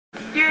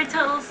You're a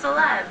total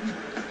celeb.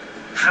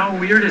 How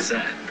weird is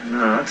that?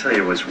 No, I'll tell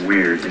you what's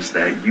weird is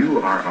that you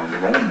are a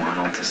role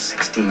model to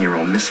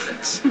 16-year-old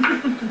misfits.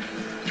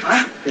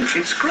 I think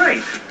it's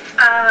great.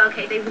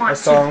 Okay, they want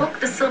to book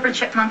the Silver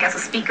Chipmunk as a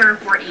speaker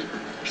for a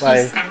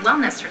peace and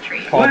wellness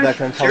retreat. Paul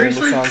Beckman telling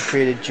the song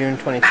created June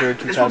 23rd,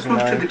 2009. This will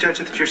prove to the judge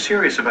that you're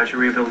serious about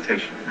your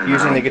rehabilitation.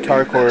 Using the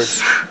guitar chords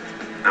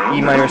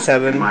E minor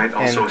 7 might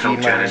also and G help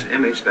minor. Janet's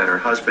image that her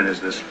husband is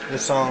this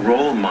song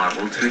role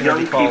model to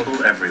young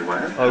people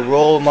everywhere. A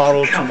role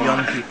model to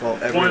young people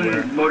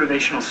everywhere. One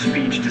motivational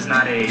speech does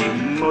not a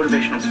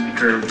motivational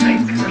speaker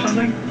make or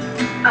something?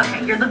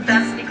 Okay, you're the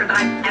best speaker that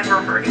I've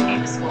ever heard who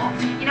came to school.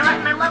 You know what?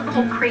 And I love the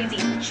whole crazy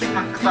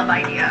chipmunk club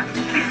idea.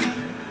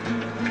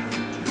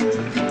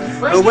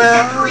 Well,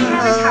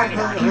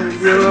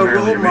 you're a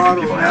role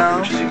model now.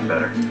 Which is even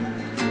better.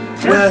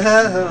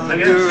 Well,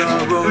 you're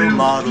a role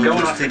model to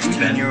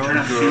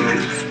 16-year-old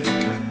girls.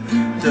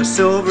 The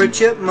Silver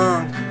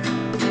Chipmunk.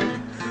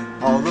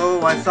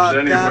 Although I thought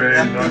those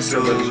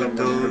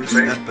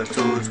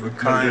episodes were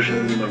kind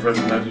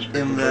of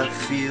in left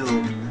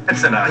field.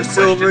 The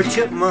Silver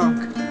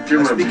Chipmunk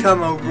has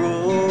become a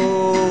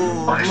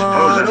role I suppose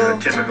model. under a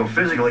typical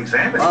physical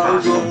exam it's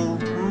possible,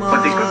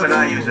 but the equipment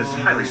I use is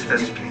highly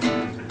sophisticated.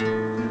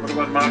 What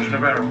about margin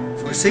of error?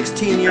 For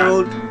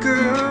 16-year-old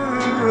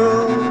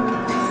girls.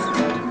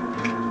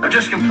 I've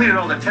just completed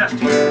all the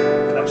testing.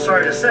 I'm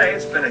sorry to say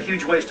it's been a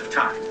huge waste of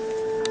time.